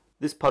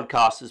This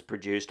podcast is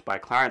produced by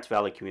Clarence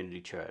Valley Community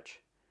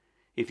Church.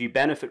 If you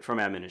benefit from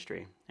our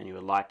ministry and you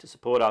would like to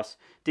support us,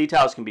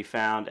 details can be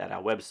found at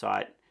our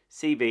website,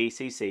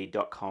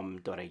 cvcc.com.au.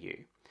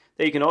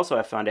 There you can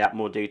also find out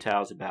more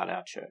details about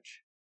our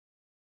church.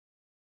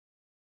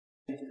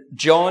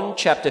 John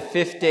chapter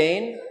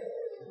 15,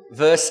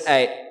 verse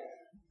 8.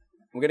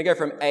 We're going to go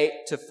from 8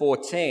 to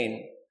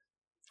 14.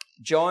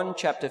 John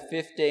chapter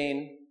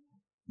 15,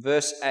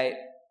 verse 8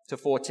 to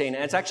 14.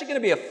 And it's actually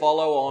going to be a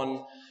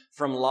follow-on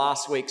from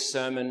last week's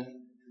sermon.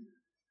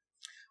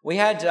 We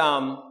had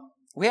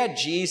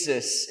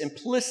Jesus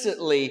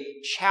implicitly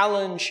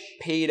challenge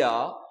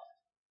Peter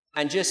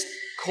and just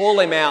call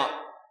him out.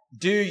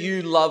 Do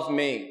you love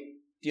me?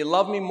 Do you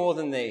love me more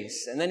than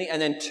these? And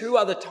then two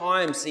other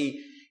times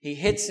he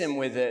hits him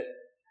with it.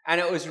 And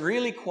it was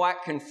really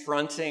quite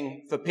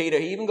confronting for Peter.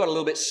 He even got a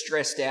little bit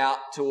stressed out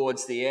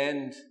towards the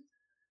end.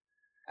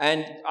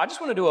 And I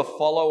just want to do a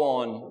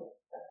follow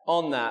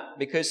on that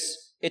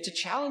because it's a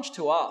challenge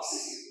to us.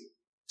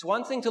 It's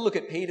one thing to look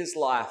at Peter's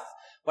life,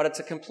 but it's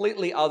a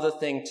completely other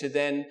thing to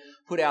then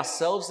put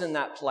ourselves in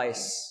that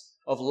place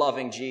of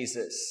loving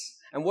Jesus.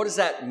 And what does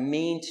that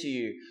mean to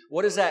you?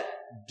 What does that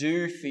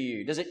do for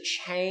you? Does it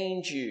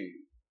change you?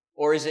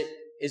 Or is it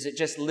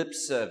just lip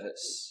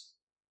service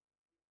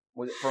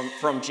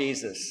from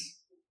Jesus?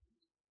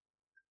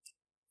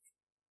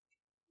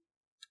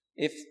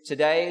 If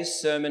today's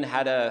sermon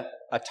had a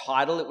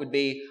title, it would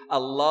be A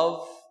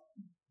Love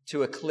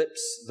to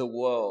Eclipse the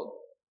World.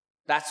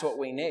 That's what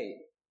we need.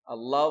 A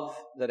love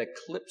that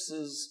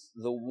eclipses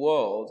the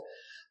world.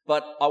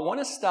 But I want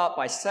to start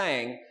by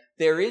saying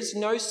there is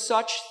no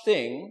such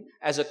thing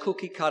as a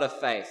cookie-cutter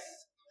faith.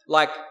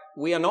 Like,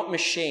 we are not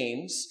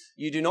machines.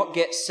 You do not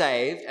get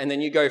saved and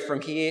then you go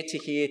from here to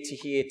here to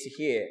here to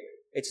here.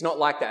 It's not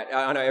like that.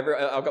 I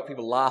know I've got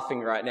people laughing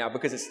right now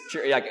because it's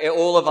true. Like,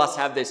 all of us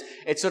have this.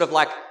 It's sort of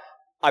like,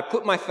 I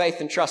put my faith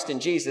and trust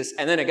in Jesus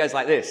and then it goes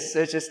like this.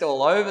 It's just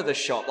all over the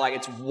shop. Like,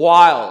 it's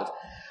wild.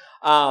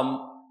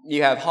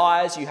 You have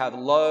highs, you have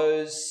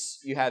lows,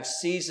 you have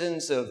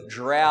seasons of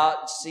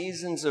drought,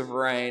 seasons of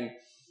rain.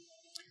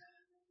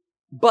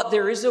 But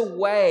there is a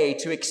way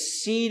to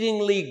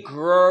exceedingly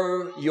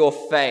grow your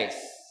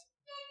faith.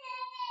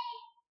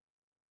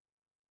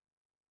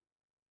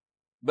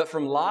 But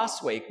from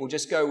last week, we'll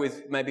just go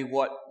with maybe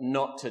what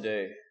not to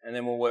do, and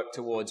then we'll work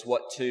towards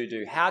what to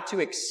do. How to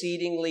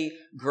exceedingly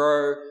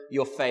grow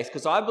your faith,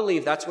 because I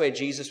believe that's where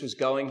Jesus was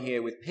going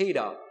here with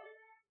Peter.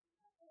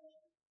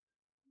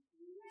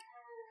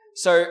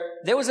 So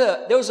there was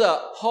a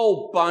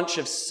whole bunch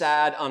of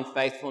sad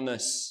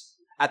unfaithfulness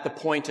at the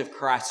point of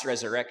Christ's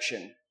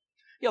resurrection.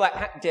 You're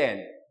like,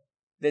 Dan,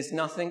 there's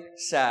nothing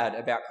sad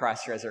about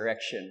Christ's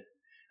resurrection.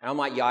 And I'm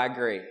like, yeah, I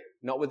agree.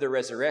 Not with the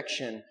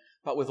resurrection,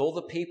 but with all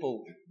the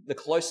people, the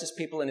closest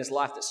people in his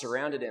life that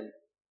surrounded him.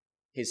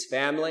 His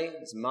family,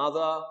 his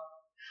mother,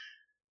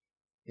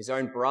 his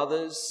own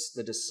brothers,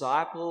 the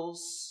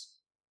disciples.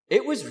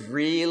 It was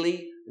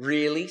really,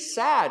 really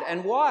sad.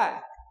 And why?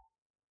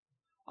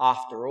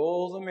 After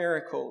all the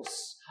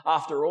miracles,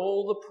 after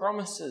all the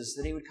promises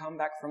that he would come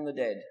back from the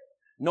dead,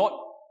 not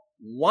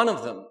one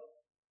of them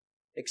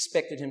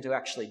expected him to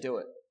actually do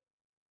it.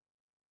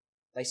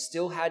 They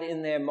still had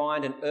in their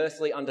mind an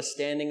earthly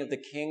understanding of the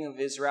King of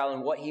Israel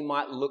and what he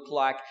might look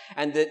like,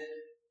 and that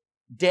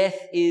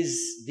death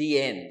is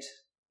the end.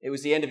 It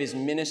was the end of his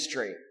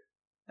ministry.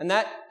 And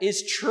that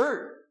is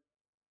true.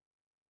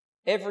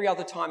 Every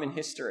other time in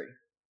history,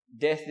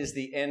 death is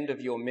the end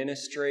of your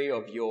ministry,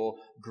 of your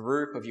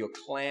group, of your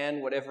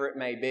clan, whatever it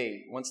may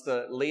be. Once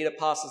the leader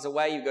passes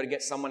away, you've got to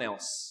get someone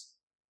else.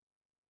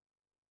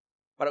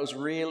 But it was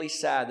really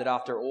sad that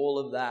after all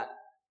of that,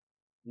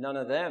 none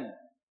of them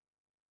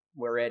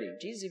were ready.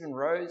 Jesus even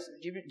rose.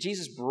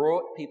 Jesus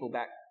brought people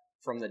back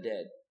from the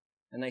dead,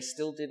 and they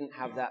still didn't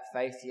have that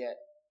faith yet.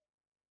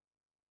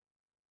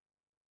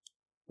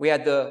 We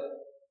had the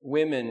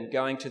women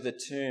going to the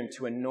tomb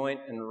to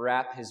anoint and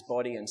wrap his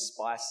body in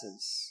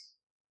spices.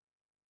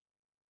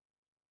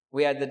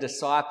 We had the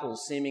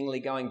disciples seemingly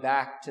going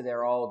back to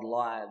their old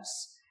lives.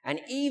 And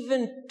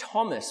even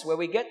Thomas, where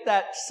we get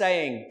that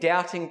saying,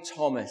 doubting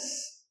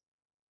Thomas,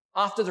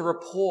 after the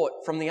report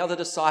from the other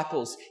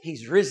disciples,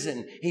 he's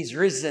risen, he's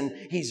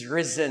risen, he's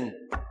risen.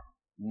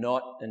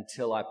 Not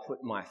until I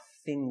put my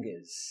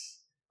fingers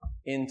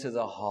into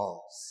the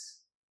holes.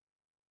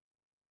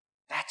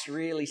 That's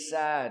really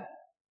sad.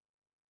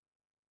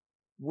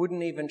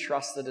 Wouldn't even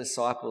trust the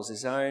disciples,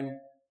 his own,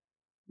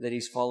 that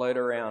he's followed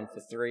around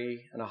for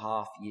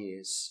 3.5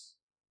 years.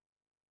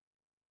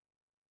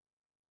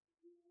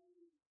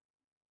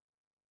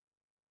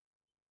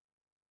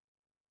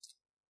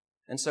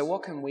 And so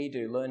what can we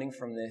do learning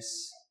from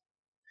this?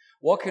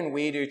 What can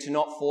we do to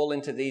not fall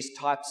into these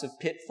types of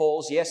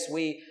pitfalls? Yes,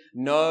 we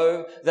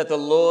know that the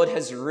Lord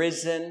has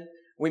risen.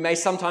 We may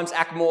sometimes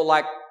act more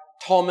like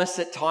Thomas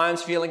at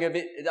times, feeling a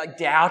bit like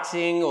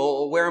doubting,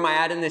 or where am I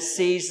at in this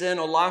season?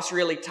 Or life's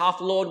really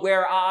tough. Lord,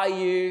 where are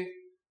you?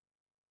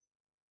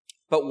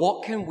 But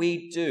what can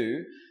we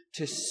do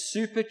to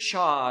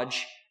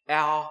supercharge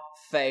our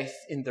faith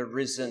in the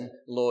risen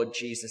Lord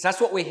Jesus.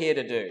 That's what we're here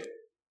to do.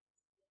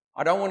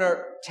 I don't want to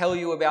tell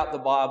you about the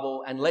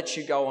Bible and let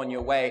you go on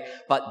your way,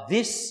 but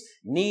this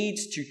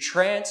needs to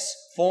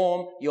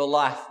transform your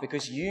life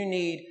because you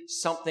need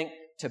something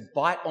to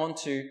bite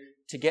onto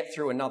to get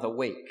through another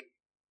week.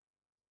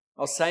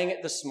 I was saying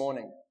it this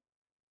morning.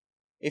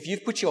 If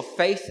you've put your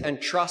faith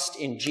and trust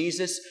in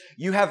Jesus,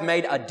 you have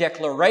made a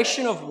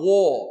declaration of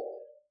war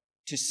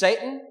to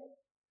Satan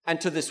and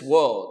to this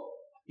world.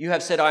 You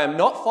have said, I am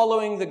not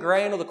following the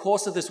grain or the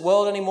course of this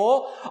world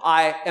anymore.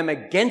 I am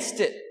against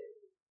it.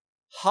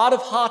 Heart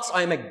of hearts,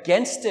 I am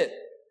against it.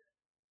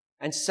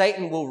 And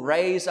Satan will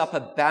raise up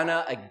a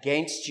banner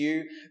against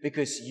you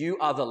because you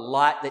are the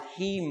light that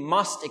he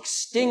must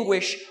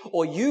extinguish,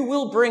 or you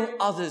will bring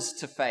others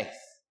to faith.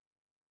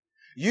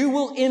 You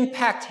will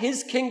impact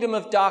his kingdom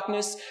of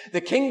darkness, the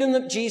kingdom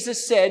that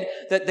Jesus said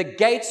that the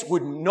gates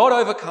would not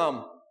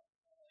overcome.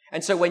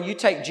 And so when you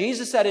take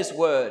Jesus at his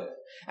word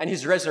and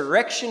his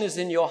resurrection is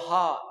in your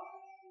heart,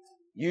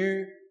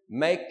 you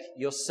make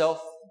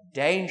yourself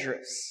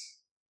dangerous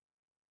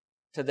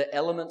to the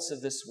elements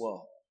of this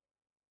world,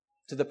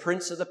 to the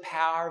prince of the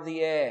power of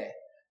the air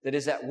that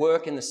is at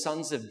work in the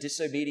sons of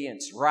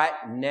disobedience. Right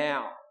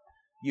now,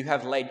 you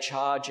have laid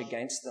charge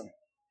against them.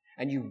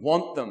 And you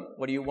want them.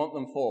 What do you want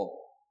them for?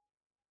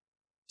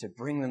 To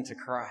bring them to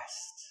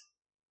Christ.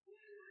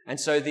 And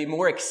so the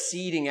more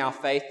exceeding our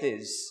faith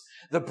is,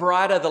 the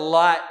brighter the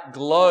light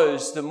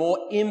glows, the more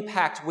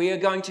impact we are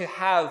going to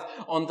have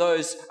on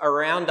those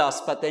around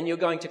us. But then you're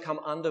going to come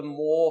under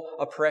more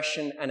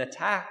oppression and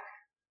attack.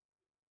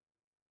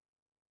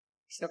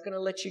 He's not going to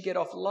let you get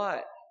off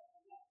light.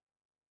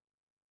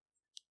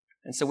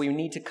 And so we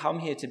need to come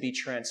here to be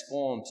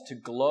transformed, to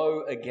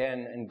glow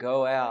again and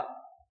go out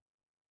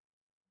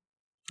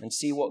and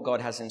see what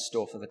God has in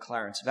store for the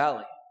Clarence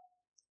Valley.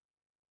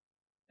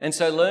 And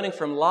so learning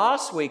from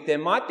last week, there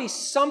might be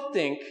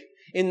something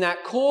in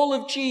that call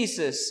of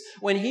Jesus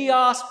when he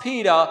asked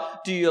Peter,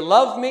 do you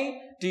love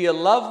me? Do you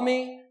love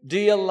me? Do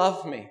you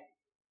love me?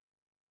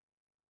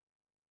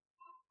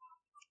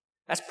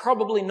 That's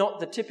probably not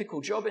the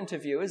typical job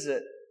interview, is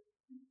it?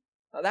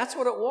 That's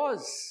what it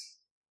was.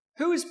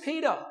 Who is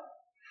Peter?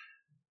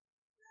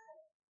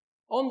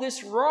 On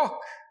this rock.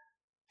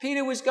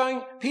 Peter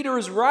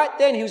was right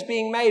then, he was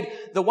being made,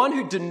 the one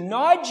who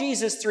denied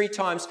Jesus 3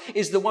 times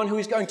is the one who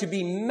is going to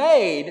be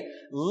made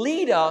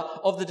leader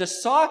of the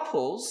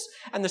disciples,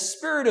 and the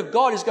Spirit of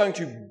God is going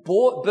to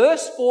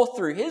burst forth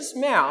through his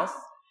mouth,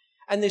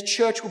 and the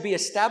church will be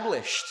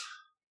established.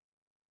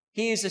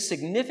 He is a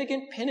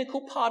significant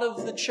pinnacle part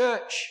of the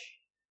church.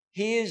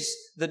 He is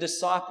the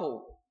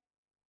disciple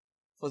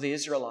for the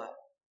Israelite.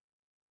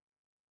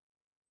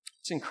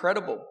 It's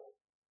incredible.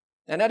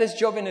 And at his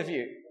job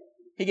interview,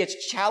 he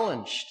gets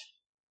challenged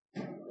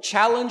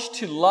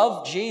to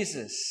love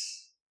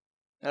Jesus.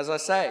 As I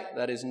say,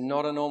 that is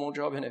not a normal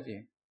job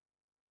interview.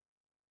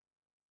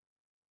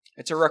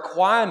 It's a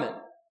requirement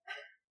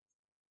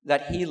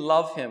that he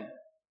love him.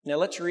 Now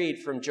let's read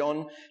from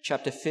John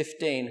chapter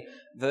 15,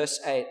 verse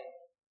 8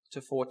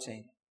 to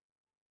 14.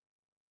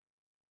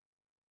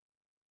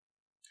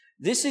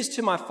 This is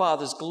to my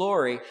Father's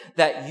glory,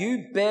 that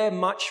you bear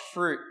much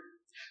fruit,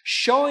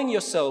 showing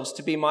yourselves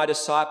to be my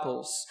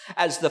disciples.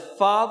 As the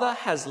Father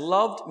has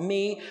loved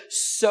me,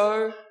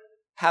 so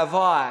have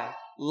I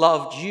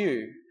loved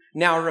you.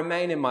 Now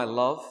remain in my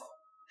love.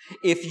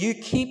 If you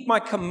keep my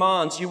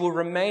commands, you will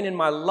remain in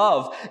my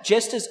love,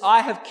 just as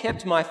I have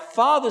kept my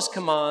Father's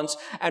commands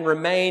and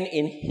remain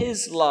in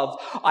his love.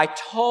 I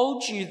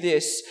told you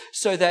this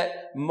so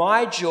that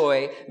my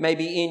joy may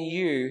be in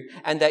you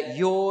and that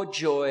your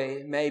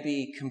joy may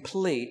be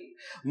complete.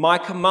 My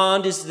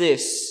command is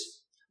this: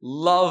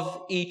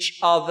 love each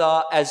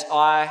other as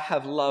I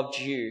have loved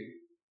you.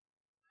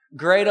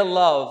 Greater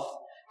love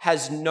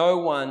has no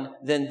one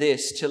than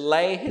this, to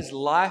lay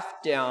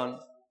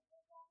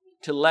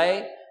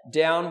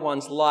down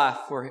one's life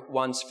for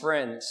one's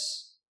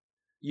friends.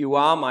 You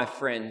are my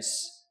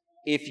friends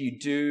if you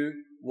do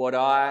what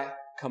I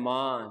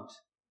command.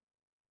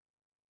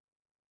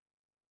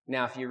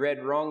 Now, if you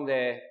read wrong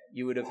there,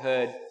 you would have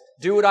heard,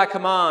 do what I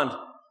command,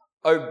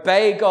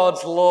 obey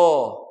God's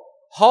law,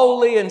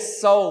 wholly and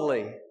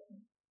solely.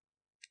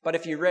 But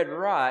if you read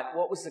right,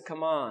 what was the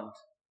command?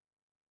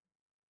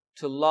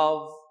 To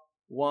love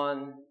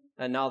one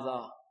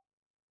another.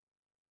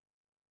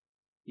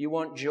 You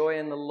want joy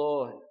in the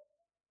Lord.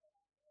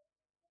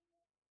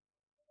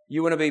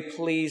 You want to be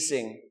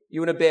pleasing.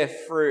 You want to bear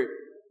fruit.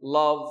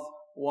 Love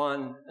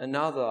one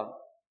another.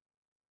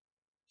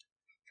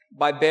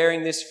 By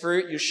bearing this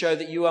fruit, you show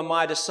that you are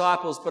my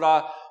disciples. But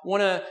I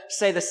want to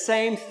say the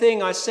same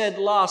thing I said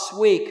last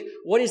week.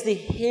 What is the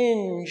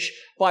hinge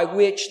by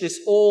which this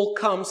all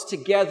comes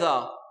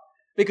together?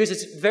 Because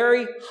it's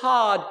very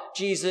hard,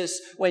 Jesus,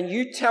 when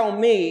you tell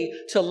me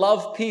to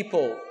love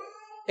people.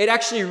 It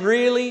actually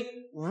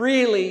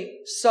really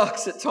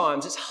sucks at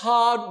times. It's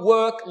hard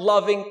work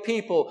loving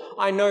people.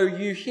 I know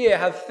you here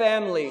have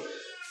family,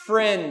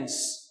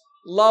 friends,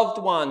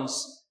 loved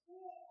ones.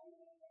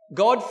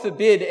 God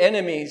forbid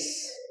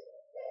enemies.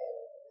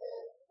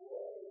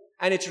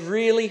 And it's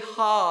really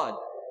hard.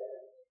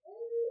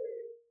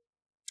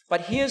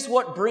 But here's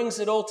what brings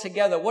it all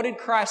together. What did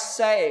Christ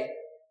say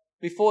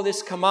before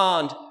this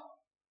command?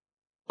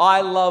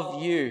 I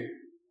love you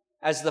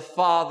as the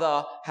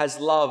Father has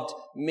loved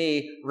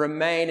me.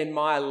 Remain in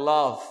my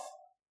love.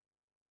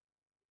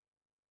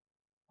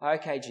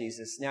 Okay,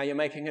 Jesus, now you're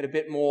making it a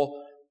bit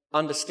more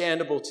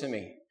understandable to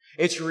me.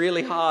 It's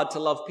really hard to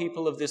love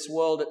people of this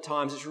world at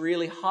times. It's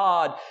really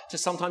hard to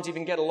sometimes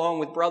even get along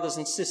with brothers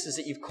and sisters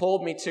that you've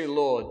called me to,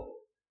 Lord.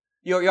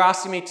 You're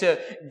asking me to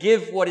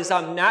give what is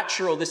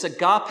unnatural, this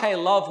agape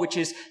love, which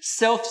is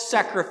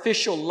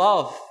self-sacrificial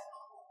love.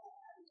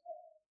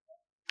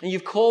 And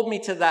you've called me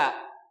to that.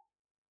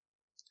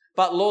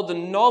 But Lord, the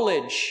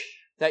knowledge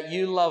that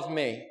you love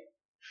me,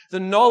 the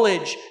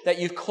knowledge that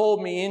you've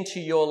called me into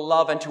your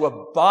love and to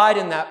abide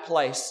in that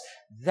place,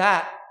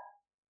 that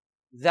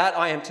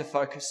I am to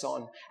focus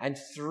on. And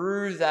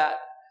through that,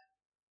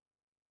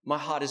 my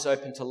heart is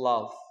open to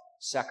love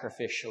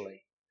sacrificially,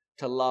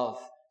 to love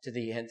to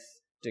the nth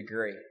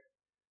degree.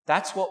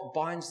 That's what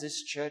binds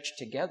this church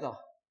together.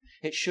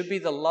 It should be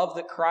the love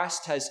that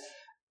Christ has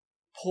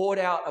poured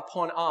out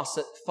upon us,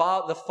 that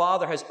the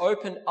Father has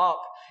opened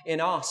up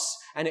in us,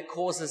 and it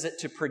causes it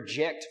to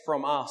project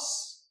from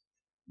us.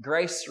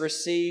 Grace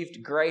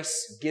received,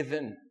 grace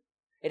given.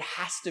 It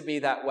has to be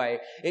that way.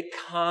 It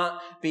can't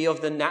be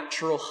of the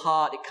natural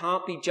heart. It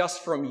can't be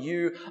just from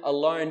you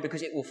alone,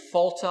 because it will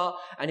falter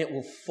and it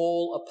will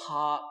fall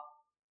apart.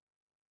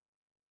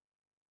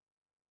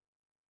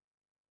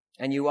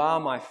 And you are,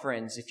 my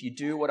friends, if you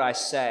do what I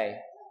say.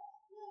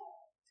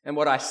 And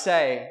what I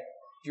say,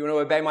 if you want to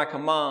obey my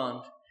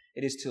command,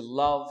 it is to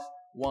love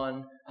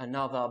one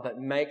another, but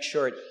make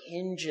sure it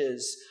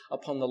hinges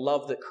upon the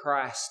love that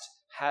Christ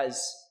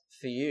has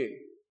for you.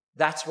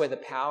 That's where the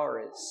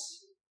power is.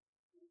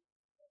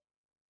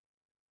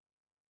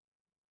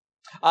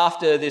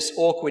 After this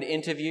awkward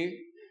interview,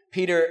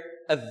 Peter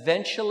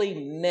eventually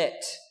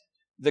met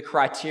the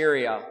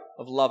criteria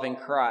of loving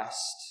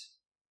Christ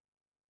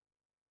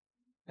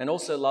and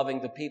also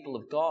loving the people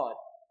of God.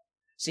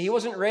 See, he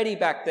wasn't ready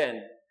back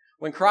then.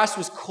 When Christ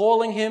was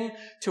calling him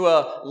to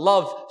a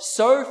love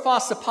so far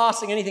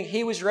surpassing anything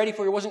he was ready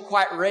for, he wasn't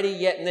quite ready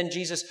yet. And then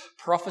Jesus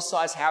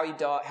prophesies how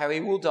he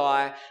will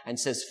die and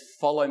says,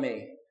 follow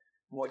me.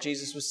 And what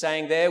Jesus was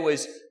saying there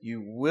was,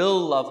 you will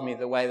love me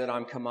the way that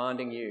I'm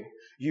commanding you.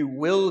 You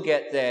will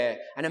get there.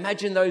 And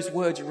imagine those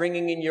words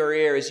ringing in your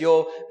ear as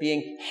you're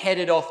being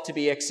headed off to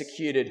be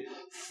executed.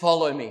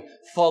 Follow me,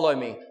 follow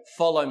me,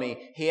 follow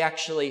me. He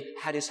actually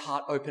had his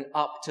heart open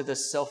up to the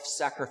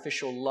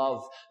self-sacrificial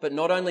love. But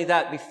not only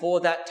that,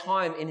 before that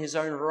time in his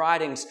own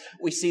writings,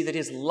 we see that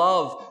his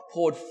love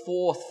poured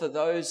forth for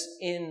those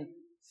in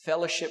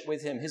fellowship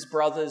with him, his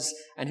brothers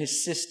and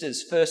his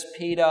sisters. 1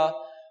 Peter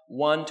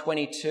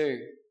 1:22.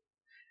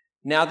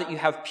 Now that you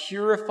have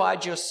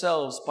purified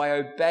yourselves by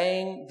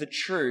obeying the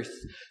truth,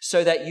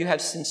 so that you have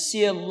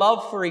sincere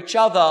love for each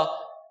other.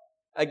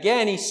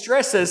 Again, he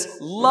stresses,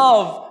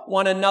 love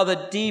one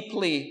another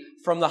deeply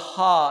from the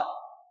heart.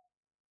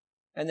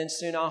 And then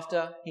soon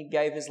after, he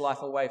gave his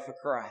life away for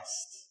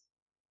Christ.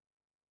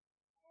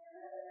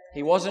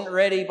 He wasn't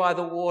ready by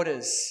the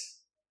waters,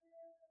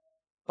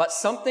 but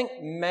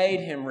something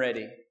made him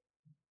ready.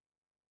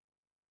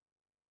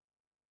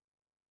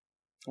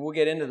 We'll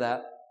get into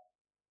that.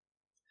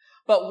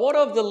 But what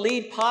of the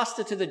lead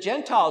pastor to the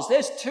Gentiles?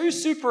 There's two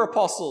super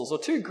apostles, or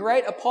two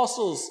great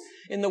apostles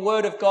in the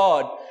Word of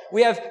God.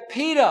 We have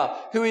Peter,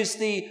 who is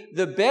the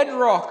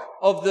bedrock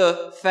of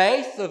the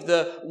faith, of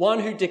the one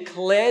who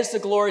declares the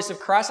glories of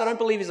Christ. I don't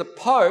believe he's a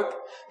pope,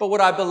 but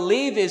what I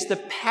believe is the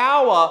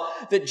power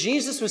that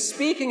Jesus was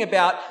speaking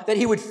about, that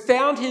he would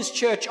found his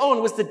church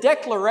on, was the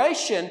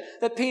declaration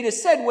that Peter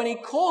said when he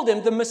called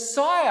him the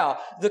Messiah,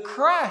 the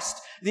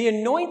Christ, the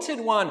anointed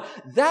one.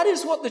 That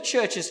is what the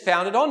church is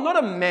founded on, not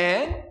a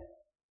man.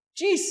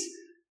 Geez,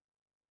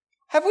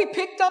 have we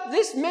picked up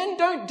this? Men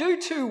don't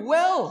do too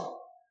well.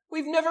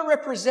 We've never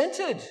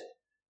represented.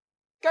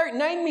 Go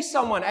name me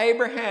someone.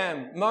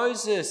 Abraham,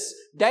 Moses,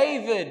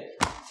 David.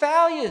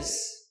 Failures.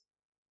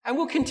 And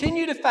we'll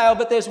continue to fail,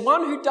 but there's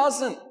one who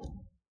doesn't.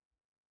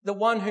 The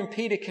one whom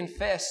Peter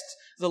confessed,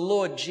 the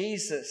Lord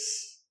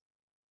Jesus.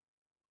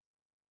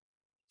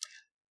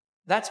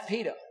 That's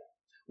Peter.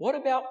 What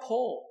about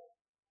Paul?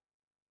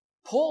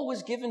 Paul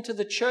was given to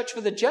the church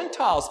for the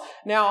Gentiles.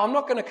 Now, I'm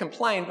not going to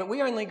complain, but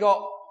we only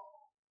got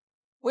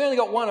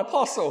one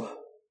apostle.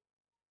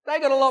 They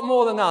got a lot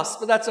more than us,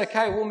 but that's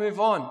okay. We'll move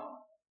on.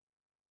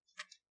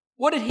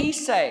 What did he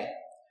say?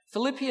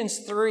 Philippians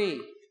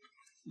 3,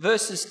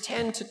 verses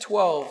 10 to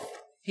 12.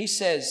 He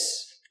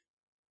says,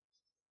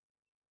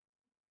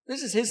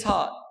 this is his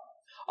heart.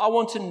 I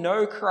want to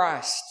know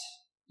Christ.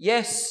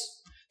 Yes,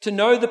 to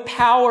know the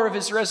power of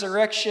his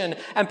resurrection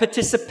and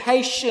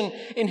participation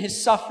in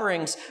his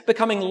sufferings,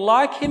 becoming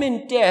like him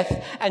in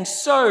death, and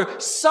so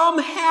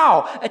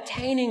somehow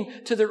attaining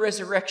to the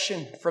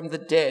resurrection from the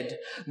dead.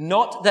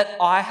 Not that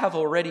I have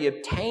already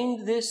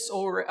obtained this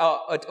or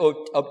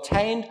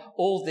obtained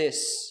all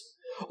this,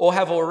 or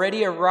have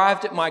already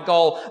arrived at my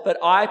goal, but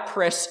I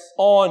press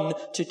on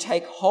to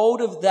take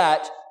hold of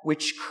that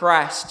which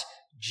Christ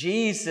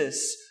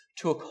Jesus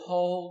took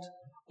hold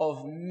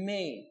of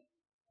me.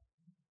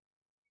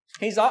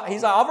 He's like,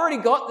 I've already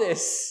got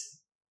this.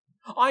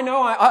 I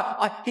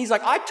know, he's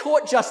like, I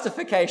taught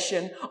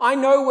justification. I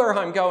know where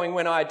I'm going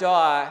when I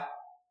die.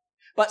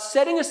 But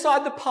setting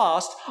aside the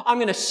past, I'm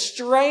going to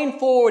strain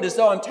forward as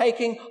though I'm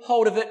taking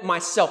hold of it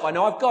myself. I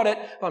know I've got it,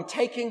 but I'm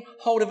taking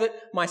hold of it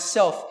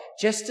myself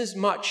just as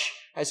much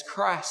as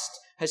Christ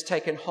has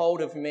taken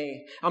hold of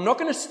me. I'm not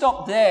going to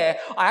stop there.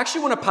 I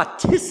actually want to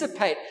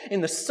participate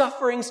in the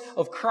sufferings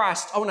of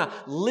Christ. I want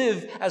to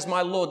live as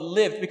my Lord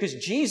lived, because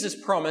Jesus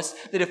promised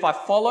that if I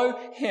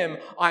follow him,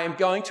 I am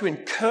going to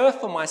incur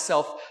for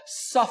myself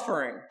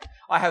suffering.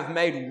 I have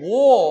made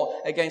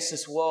war against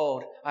this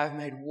world. I have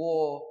made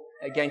war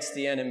against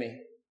the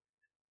enemy.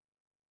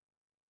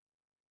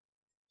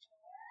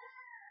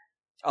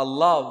 A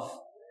love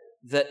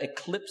that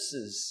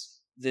eclipses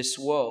this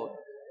world.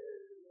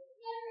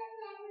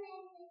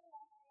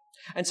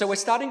 And so we're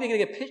starting to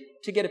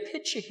get a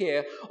picture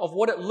here of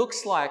what it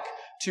looks like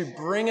to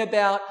bring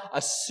about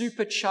a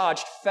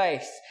supercharged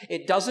faith.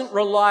 It doesn't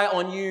rely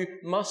on you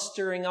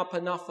mustering up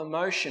enough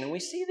emotion. And we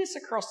see this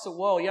across the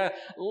world. Yeah,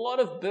 a lot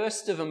of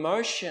bursts of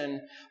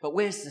emotion, but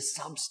where's the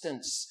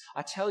substance?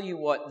 I tell you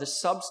what, the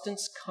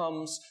substance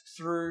comes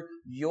through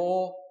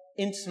your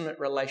intimate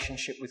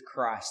relationship with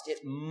Christ. It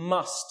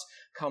must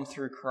come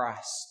through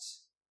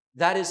Christ.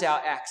 That is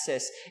our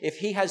access. If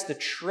he has the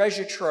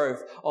treasure trove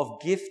of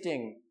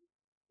gifting,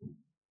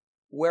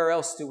 where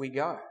else do we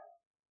go?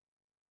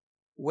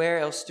 Where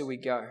else do we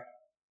go?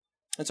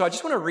 And so I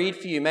just want to read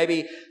for you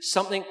maybe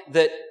something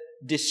that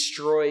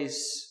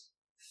destroys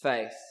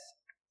faith.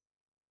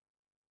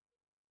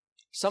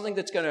 Something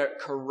that's going to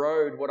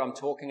corrode what I'm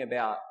talking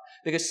about.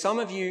 Because some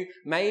of you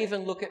may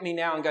even look at me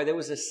now and go, there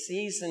was a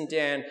season,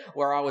 Dan,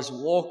 where I was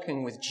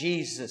walking with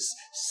Jesus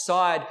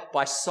side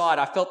by side.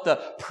 I felt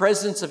the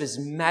presence of his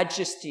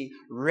majesty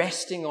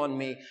resting on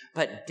me.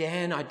 But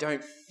Dan, I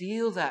don't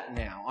feel that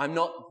now. I'm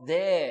not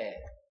there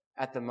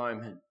at the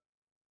moment.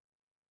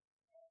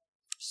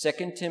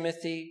 2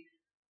 Timothy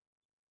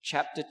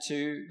chapter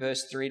 2,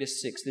 verse 3 to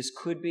 6. This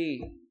could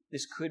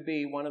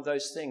be one of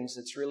those things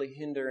that's really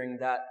hindering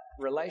that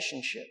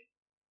relationship.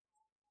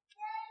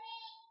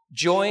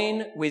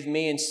 Join with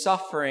me in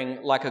suffering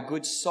like a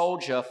good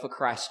soldier for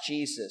Christ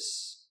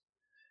Jesus.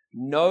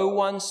 No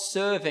one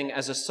serving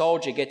as a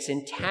soldier gets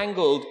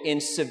entangled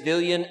in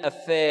civilian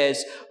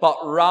affairs, but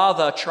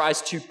rather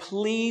tries to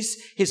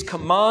please his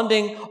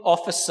commanding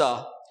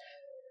officer.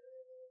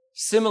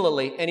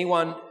 Similarly,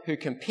 anyone who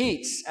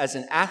competes as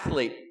an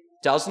athlete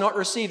does not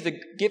receive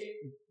the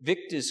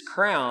victor's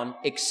crown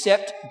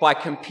except by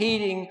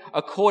competing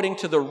according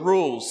to the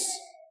rules.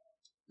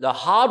 The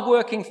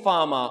hard-working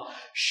farmer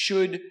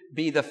should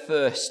be the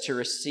first to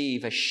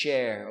receive a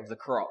share of the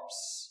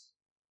crops.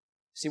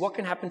 See, what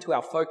can happen to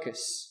our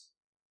focus?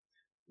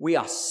 We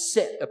are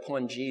set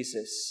upon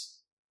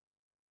Jesus,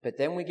 but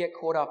then we get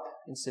caught up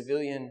in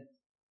civilian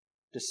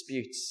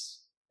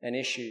disputes and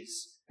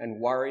issues and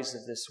worries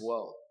of this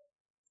world.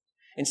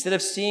 Instead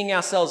of seeing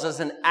ourselves as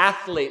an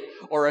athlete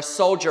or a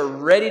soldier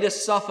ready to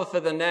suffer for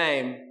the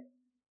name,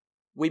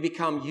 we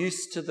become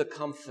used to the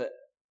comfort.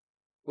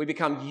 We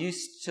become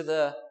used to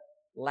the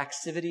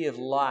laxity of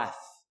life.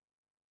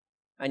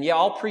 And yeah,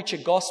 I'll preach a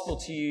gospel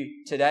to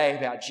you today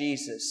about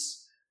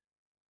Jesus.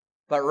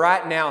 But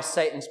right now,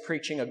 Satan's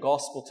preaching a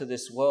gospel to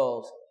this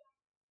world.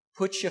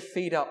 Put your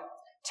feet up.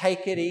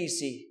 Take it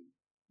easy.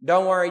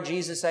 Don't worry,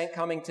 Jesus ain't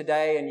coming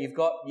today, and you've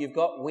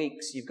got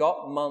weeks, you've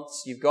got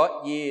months, you've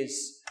got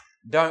years.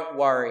 Don't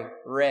worry,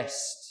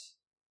 rest.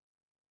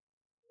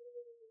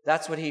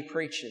 That's what he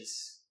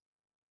preaches.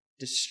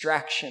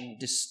 Distraction,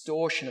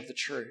 distortion of the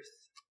truth.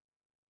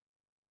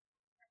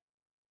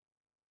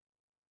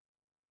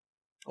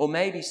 Or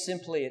maybe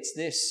simply it's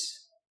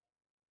this.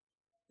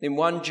 In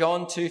 1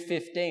 John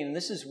 2:15, and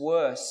this is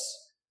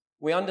worse.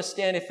 We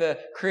understand if a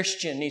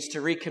Christian needs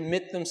to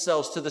recommit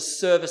themselves to the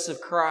service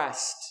of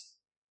Christ.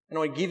 And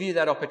I give you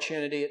that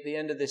opportunity at the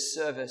end of this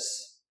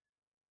service.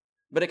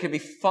 But it can be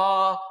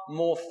far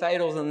more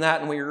fatal than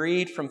that. And we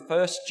read from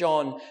 1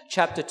 John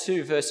chapter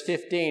 2, verse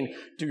 15.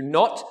 Do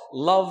not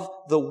love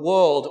the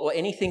world or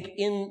anything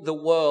in the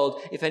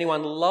world. If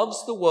anyone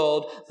loves the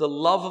world, the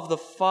love of the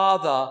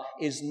Father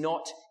is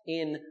not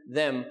in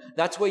them.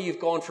 That's where you've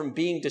gone from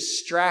being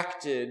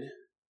distracted,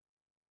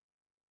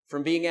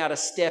 from being out of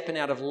step and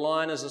out of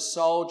line as a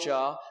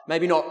soldier,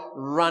 maybe not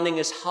running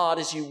as hard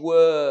as you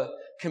were,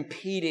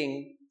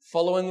 competing,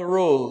 following the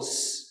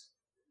rules.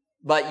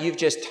 But you've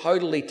just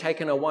totally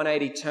taken a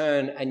 180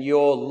 turn and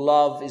your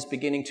love is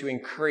beginning to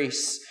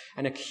increase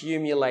and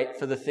accumulate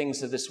for the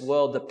things of this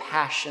world. The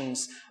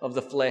passions of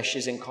the flesh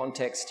is in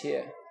context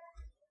here.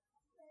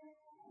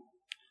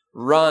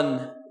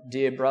 Run,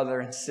 dear brother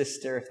and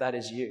sister, if that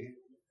is you.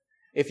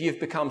 If you've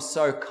become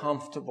so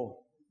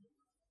comfortable.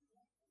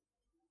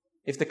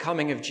 If the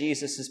coming of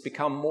Jesus has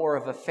become more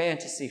of a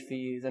fantasy for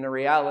you than a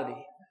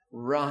reality,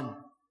 run.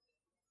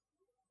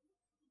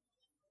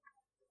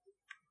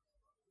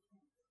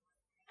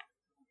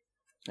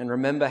 And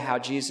remember how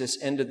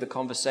Jesus ended the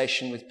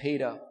conversation with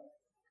Peter.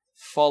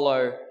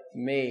 Follow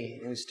me.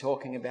 He was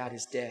talking about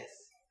his death.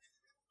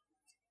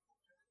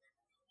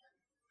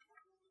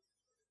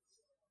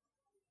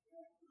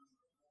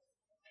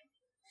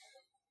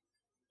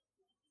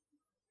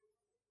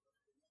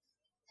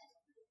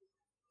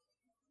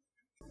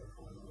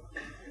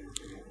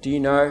 Do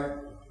you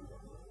know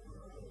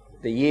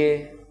the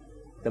year,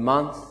 the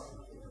month,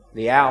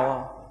 the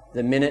hour,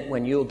 the minute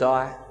when you'll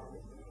die?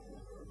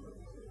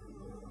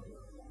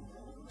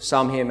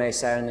 Some here may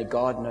say only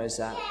God knows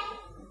that.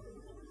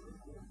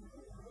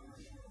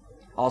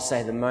 I'll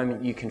say the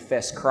moment you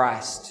confess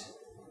Christ,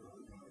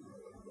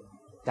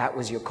 that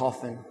was your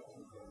coffin.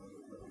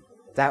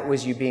 That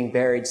was you being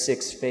buried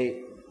 6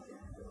 feet.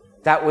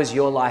 That was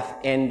your life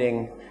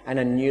ending and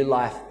a new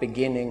life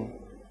beginning.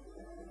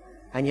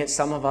 And yet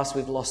some of us,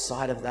 we've lost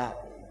sight of that.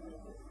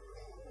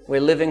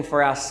 We're living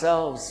for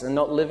ourselves and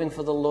not living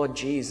for the Lord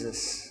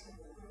Jesus.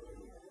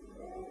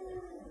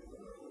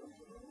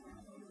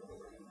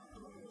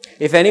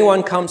 If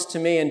anyone comes to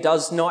me and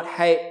does not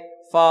hate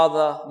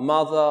father,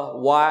 mother,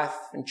 wife,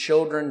 and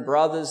children,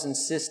 brothers and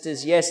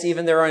sisters, yes,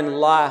 even their own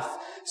life,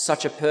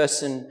 such a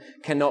person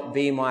cannot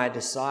be my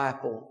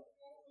disciple.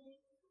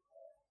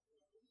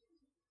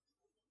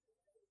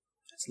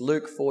 It's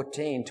Luke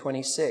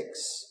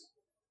 14:26.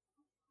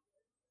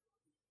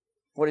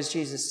 What is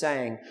Jesus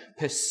saying?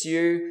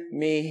 Pursue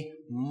me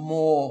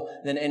more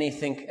than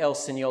anything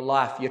else in your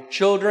life. Your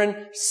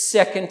children,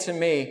 second to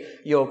me.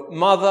 Your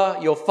mother,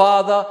 your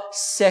father,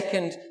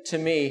 second to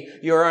me.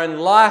 Your own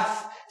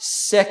life,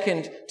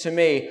 second to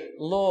me.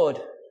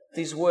 Lord,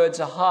 these words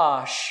are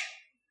harsh.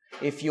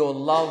 If your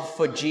love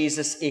for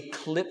Jesus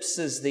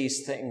eclipses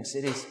these things,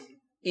 it is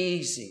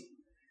easy.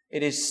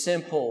 It is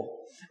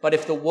simple. But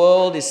if the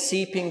world is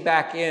seeping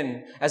back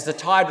in as the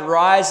tide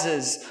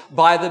rises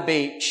by the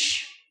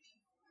beach,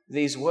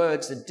 these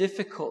words are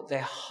difficult.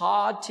 They're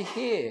hard to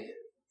hear.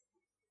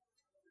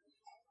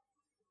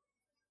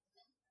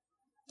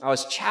 I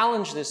was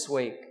challenged this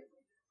week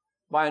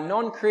by a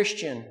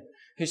non-Christian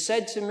who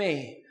said to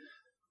me,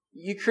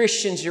 "You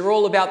Christians, you're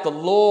all about the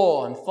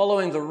law and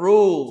following the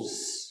rules.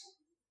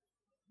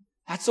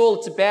 That's all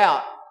it's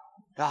about."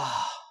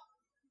 I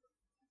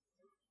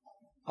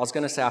was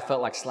going to say I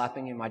felt like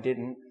slapping him. I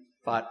didn't,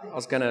 but I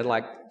was going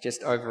to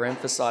just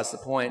overemphasize the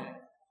point.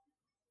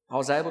 I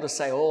was able to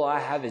say, all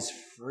I have is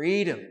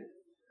freedom.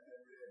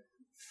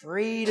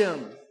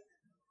 Freedom.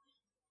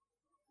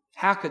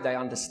 How could they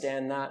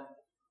understand that?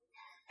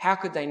 How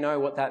could they know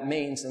what that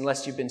means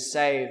unless you've been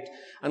saved,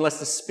 unless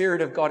the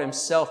Spirit of God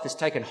Himself has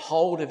taken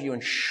hold of you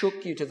and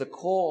shook you to the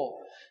core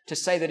to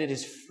say that it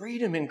is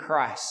freedom in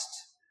Christ,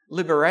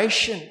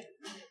 liberation.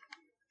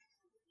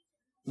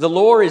 The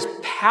law is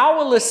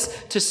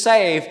powerless to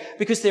save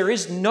because there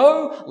is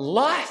no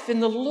life in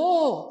the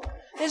law.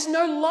 There's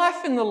no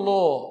life in the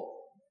law.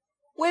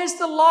 Where's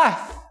the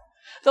life?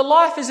 The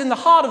life is in the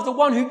heart of the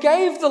one who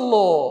gave the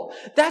law.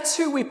 That's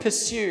who we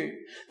pursue.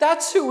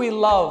 That's who we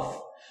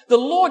love. The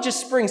law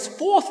just springs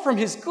forth from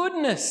His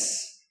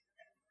goodness.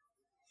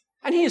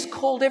 And He has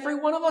called every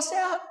one of us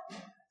out.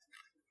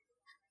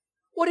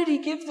 What did He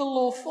give the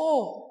law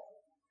for?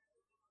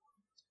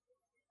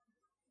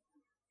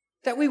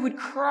 That we would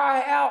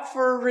cry out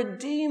for a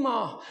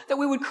Redeemer. That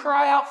we would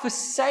cry out for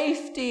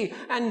safety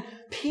and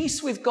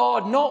peace with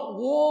God, not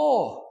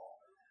war.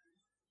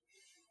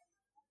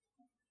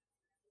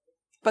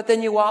 But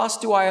then you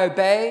ask, do I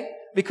obey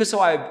because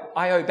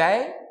I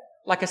obey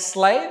like a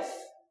slave?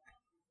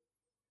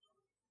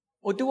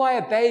 Or do I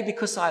obey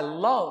because I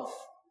love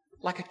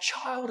like a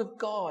child of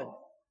God?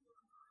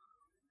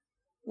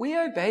 We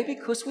obey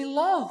because we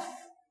love.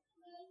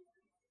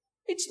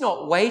 It's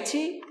not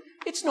weighty.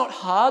 It's not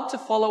hard to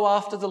follow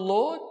after the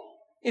Lord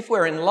if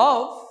we're in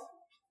love.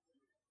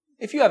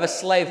 If you have a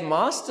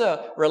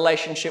slave-master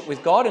relationship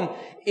with God, and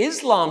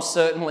Islam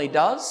certainly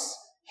does,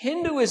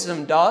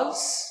 Hinduism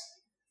does.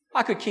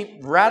 I could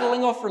keep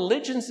rattling off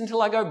religions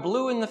until I go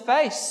blue in the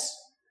face.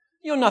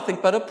 You're nothing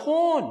but a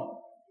pawn.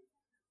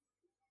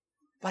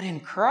 But in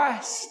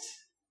Christ,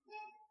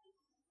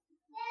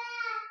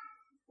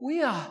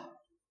 we are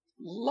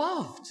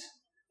loved.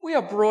 We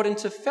are brought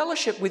into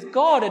fellowship with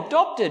God,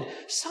 adopted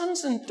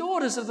sons and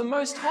daughters of the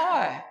Most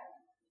High.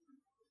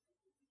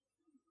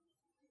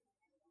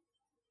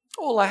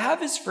 All I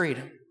have is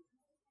freedom.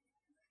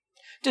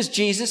 Does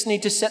Jesus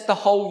need to set the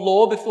whole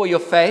law before your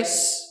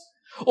face?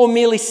 Or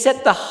merely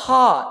set the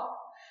heart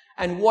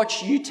and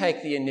watch you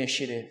take the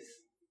initiative?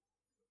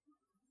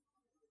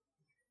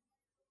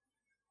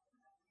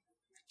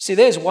 See,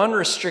 there's one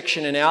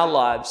restriction in our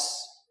lives.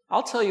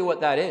 I'll tell you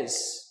what that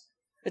is.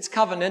 It's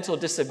covenantal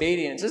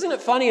disobedience. Isn't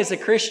it funny as a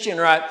Christian,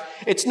 right?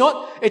 It's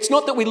not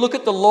that we look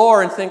at the law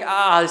and think,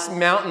 this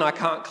mountain I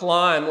can't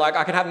climb. Like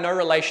I can have no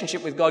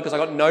relationship with God because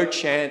I've got no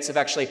chance of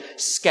actually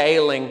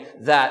scaling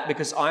that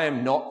because I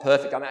am not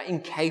perfect. I'm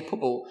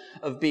incapable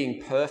of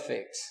being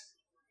perfect.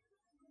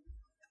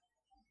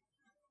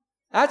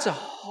 That's a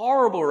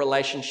horrible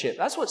relationship.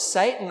 That's what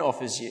Satan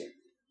offers you.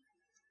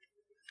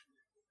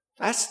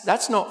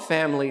 That's not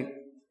family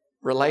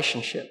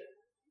relationship.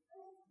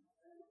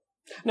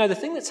 No, the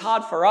thing that's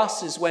hard for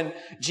us is when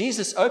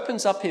Jesus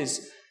opens up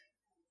his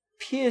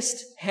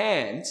pierced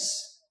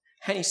hands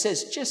and he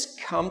says, just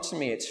come to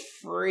me, it's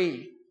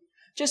free.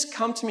 Just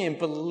come to me and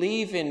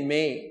believe in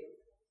me.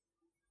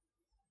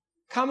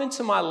 Come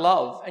into my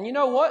love. And you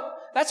know what?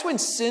 That's when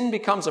sin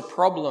becomes a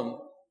problem.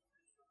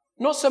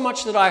 Not so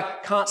much that I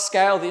can't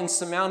scale the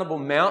insurmountable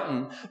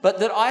mountain, but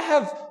that I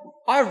have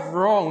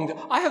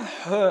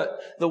hurt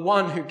the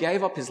one who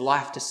gave up his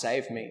life to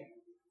save me.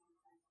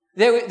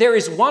 There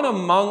is one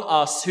among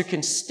us who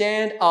can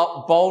stand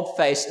up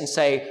bold-faced and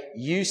say,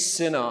 you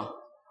sinner,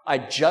 I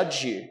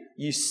judge you,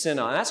 you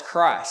sinner. And that's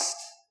Christ.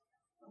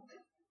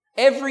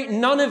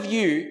 None of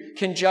you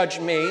can judge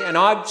me, and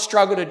I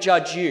struggle to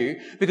judge you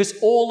because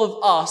all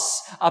of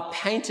us are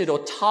painted or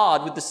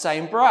tarred with the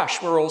same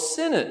brush. We're all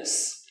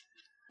sinners.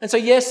 And so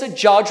yes, a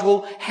judge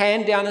will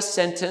hand down a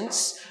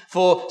sentence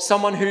for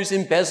someone who's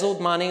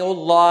embezzled money or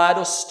lied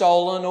or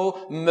stolen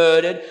or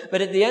murdered.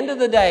 But at the end of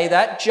the day,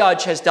 that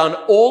judge has done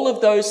all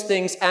of those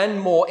things and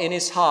more in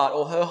his heart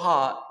or her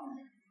heart.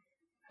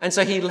 And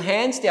so he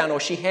hands down or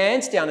she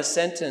hands down a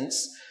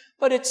sentence,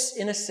 but it's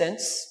in a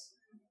sense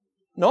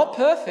not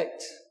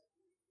perfect.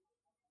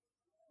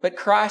 But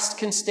Christ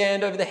can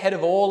stand over the head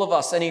of all of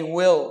us and he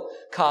will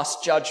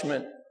cast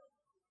judgment.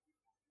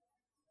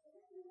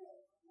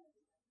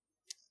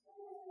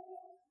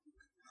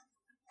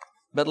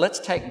 But let's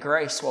take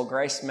grace while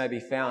grace may be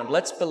found.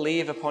 Let's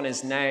believe upon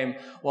his name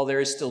while there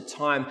is still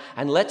time.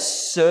 And let's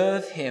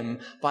serve him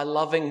by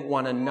loving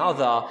one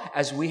another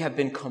as we have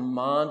been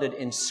commanded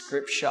in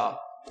Scripture.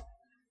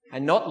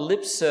 And not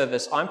lip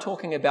service. I'm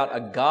talking about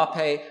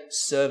agape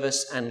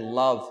service and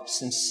love,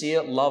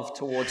 sincere love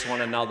towards one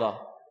another.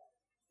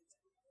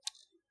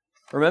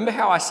 Remember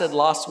how I said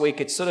last week,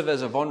 it's sort of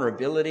as a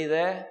vulnerability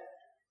there?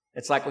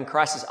 It's like when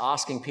Christ is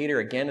asking Peter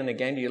again and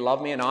again, do you love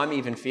me? And I'm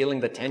even feeling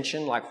the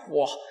tension, like,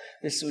 whoa,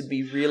 this would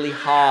be really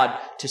hard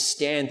to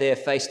stand there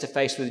face to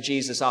face with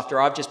Jesus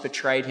after I've just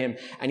betrayed him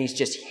and he's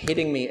just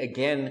hitting me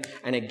again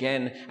and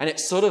again. And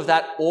it's sort of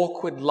that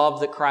awkward love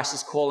that Christ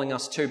is calling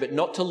us to, but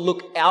not to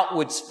look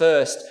outwards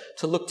first,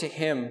 to look to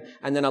him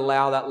and then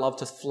allow that love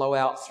to flow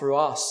out through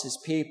us, his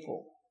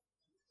people.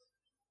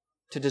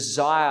 To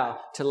desire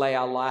to lay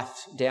our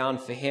life down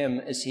for him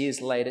as he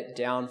has laid it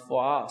down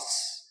for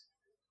us.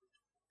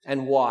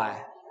 And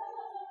why?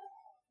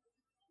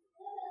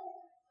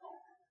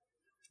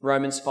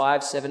 Romans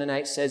 5, 7 and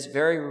 8 says,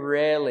 very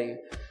rarely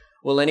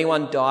will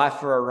anyone die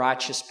for a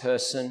righteous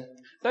person,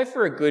 though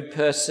for a good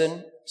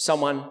person,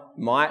 someone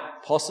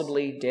might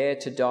possibly dare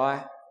to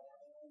die.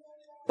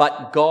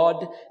 But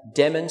God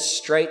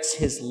demonstrates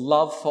his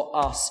love for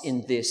us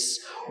in this.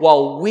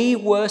 While we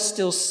were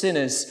still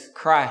sinners,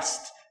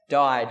 Christ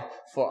died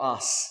for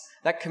us.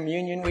 That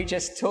communion we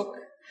just took,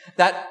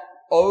 that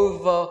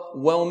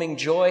overwhelming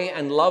joy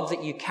and love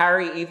that you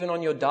carry even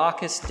on your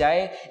darkest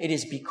day, it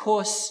is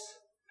because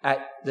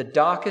at the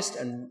darkest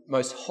and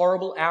most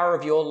horrible hour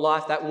of your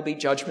life, that will be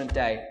Judgment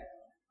Day.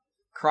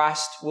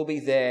 Christ will be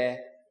there,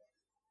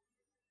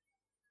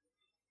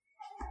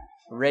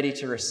 ready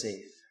to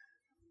receive.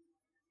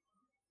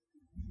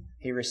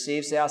 He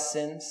receives our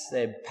sins.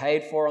 They're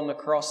paid for on the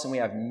cross and we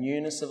have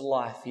newness of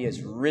life. He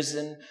has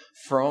risen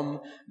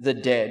from the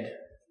dead.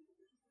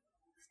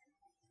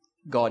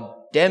 God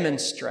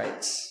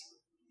demonstrates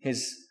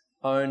his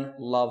own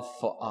love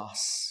for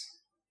us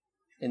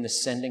in the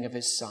sending of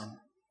his Son.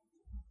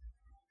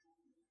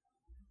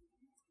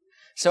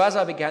 So as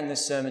I began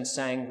this sermon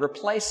saying,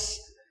 replace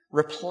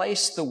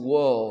the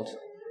world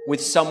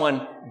with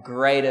someone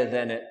greater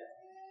than it.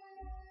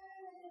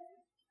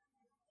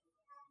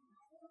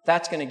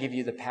 That's going to give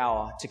you the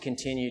power to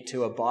continue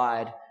to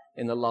abide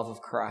in the love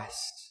of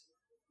Christ.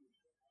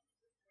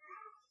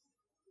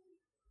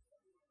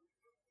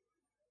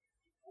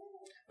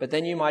 But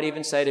then you might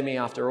even say to me,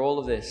 after all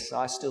of this,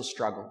 I still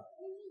struggle.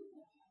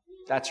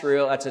 That's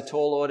real. That's a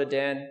tall order,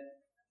 Dan.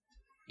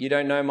 You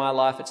don't know my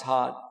life. It's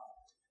hard.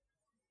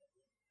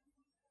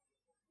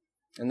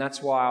 And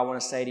that's why I want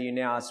to say to you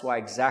now, that's why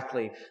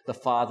exactly the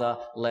Father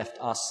left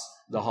us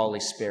the Holy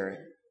Spirit.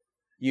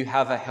 You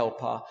have a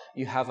helper.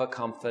 You have a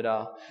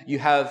comforter. You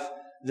have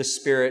the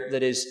Spirit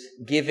that is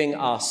giving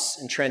us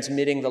and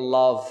transmitting the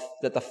love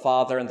that the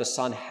Father and the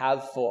Son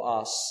have for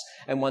us.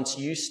 And once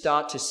you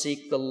start to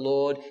seek the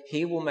Lord,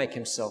 he will make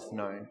himself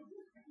known.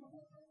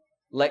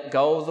 Let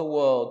go of the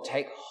world.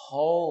 Take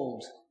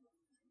hold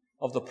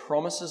of the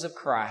promises of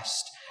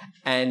Christ,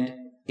 and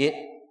it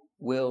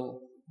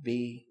will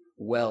be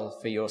well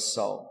for your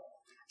soul.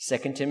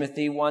 2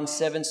 Timothy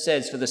 1:7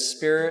 says, for the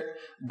Spirit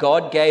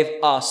God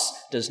gave us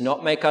does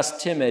not make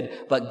us timid,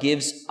 but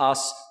gives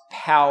us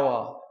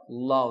power,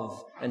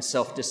 love, and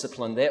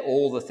self-discipline. They're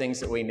all the things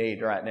that we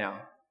need right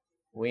now.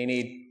 We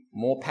need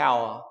more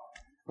power,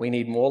 we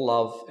need more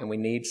love, and we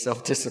need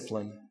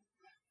self-discipline.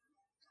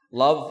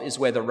 Love is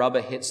where the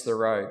rubber hits the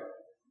road.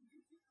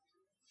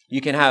 You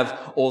can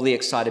have all the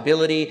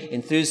excitability,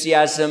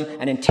 enthusiasm,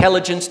 and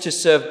intelligence to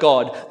serve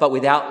God, but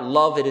without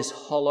love, it is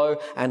hollow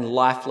and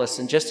lifeless.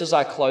 And just as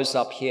I close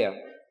up here,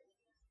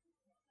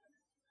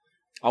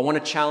 I want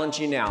to challenge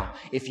you now.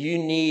 If you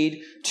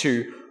need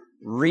to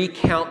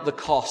recount the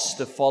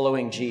cost of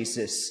following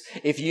Jesus,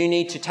 if you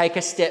need to take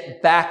a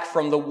step back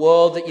from the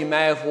world that you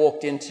may have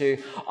walked into,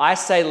 I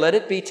say let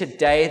it be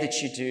today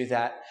that you do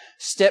that.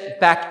 Step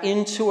back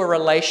into a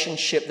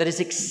relationship that is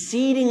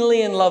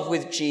exceedingly in love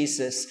with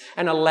Jesus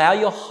and allow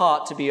your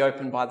heart to be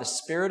opened by the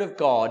Spirit of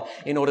God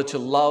in order to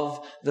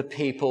love the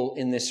people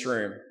in this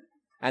room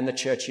and the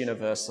Church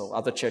Universal,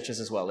 other churches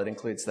as well. It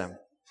includes them.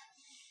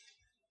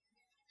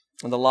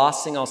 And the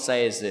last thing I'll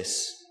say is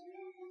this,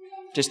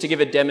 just to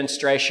give a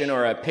demonstration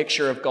or a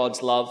picture of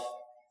God's love.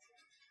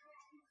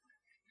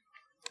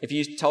 If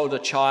you told a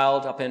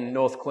child up in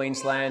North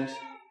Queensland,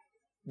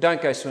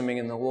 don't go swimming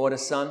in the water,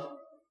 son.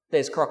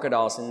 There's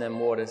crocodiles in them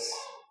waters.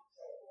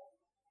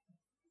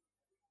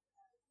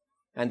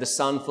 And the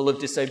son, full of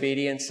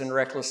disobedience and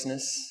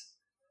recklessness,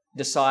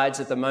 decides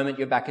at the moment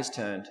your back is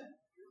turned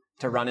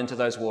to run into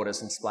those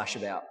waters and splash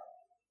about.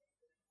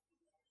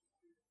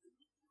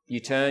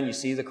 You turn, you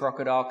see the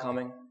crocodile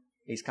coming.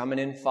 He's coming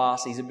in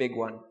fast. He's a big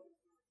one.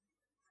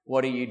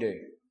 What do?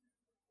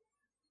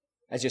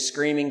 As you're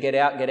screaming, get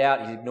out,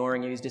 he's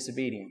ignoring you, he's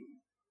disobedient.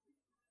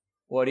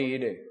 What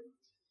do?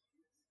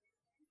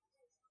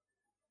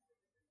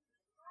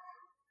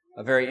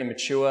 A very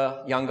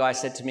immature young guy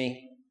said to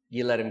me,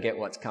 you let him get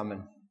what's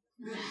coming.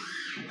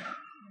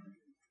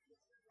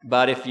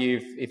 But if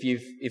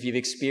you've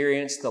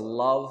experienced the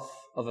love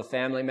of a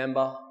family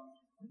member,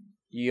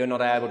 you're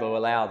not able to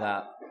allow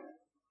that.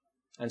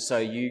 And so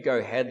you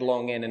go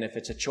headlong in, and if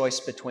it's a choice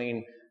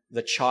between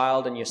the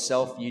child and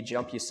yourself, you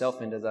jump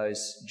yourself into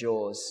those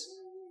jaws,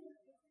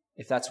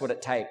 if that's what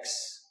it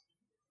takes.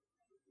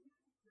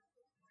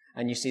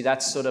 And you see,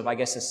 that's sort of, I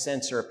guess, a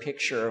sense or a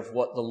picture of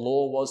what the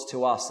law was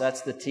to us. That's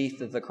the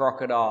teeth of the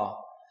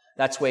crocodile.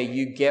 That's where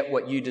you get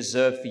what you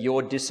deserve for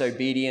your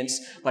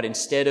disobedience. But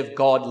instead of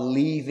God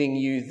leaving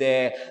you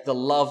there, the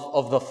love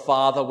of the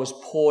Father was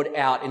poured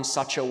out in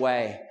such a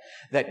way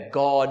that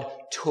God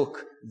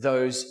took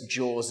those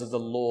jaws of the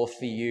law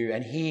for you,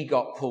 and he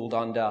got pulled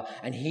under,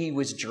 and he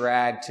was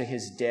dragged to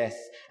his death,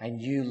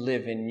 and you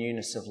live in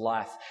newness of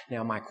life.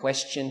 Now, my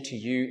question to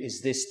you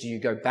is this: do you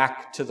go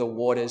back to the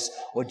waters,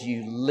 or do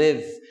you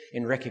live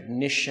in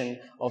recognition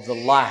of the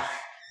life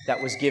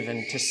that was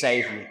given to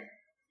save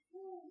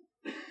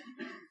you?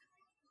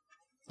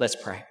 Let's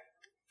pray.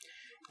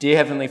 Dear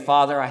Heavenly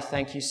Father, I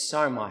thank you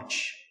so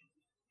much,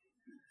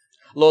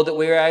 Lord, that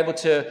we are able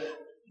to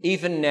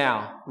even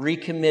now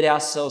recommit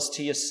ourselves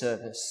to your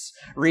service,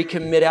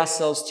 recommit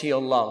ourselves to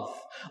your love.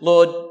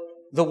 Lord,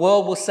 the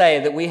world will say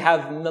that we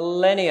have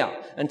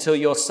millennia until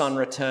your Son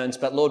returns.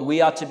 But Lord,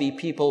 we are to be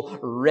people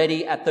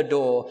ready at the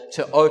door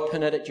to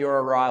open it at your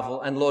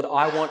arrival. And Lord,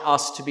 I want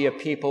us to be a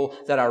people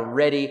that are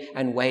ready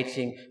and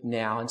waiting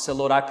now. And so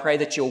Lord, I pray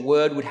that your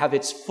word would have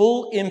its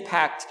full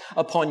impact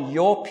upon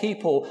your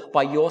people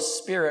by your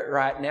Spirit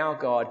right now,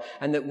 God.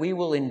 And that we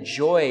will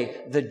enjoy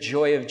the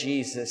joy of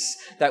Jesus,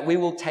 that we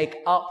will take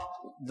up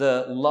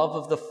the love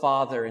of the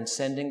Father in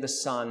sending the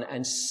Son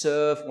and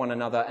serve one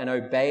another and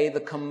obey the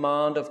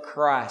command of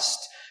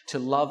Christ to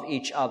love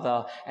each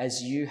other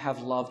as you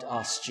have loved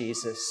us,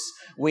 Jesus.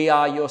 We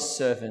are your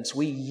servants.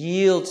 We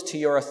yield to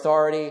your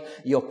authority,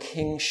 your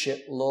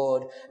kingship,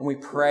 Lord, and we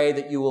pray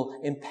that you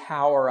will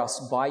empower us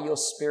by your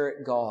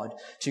Spirit, God,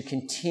 to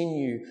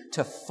continue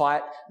to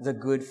fight the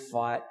good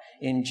fight.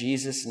 In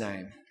Jesus'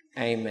 name,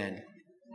 amen.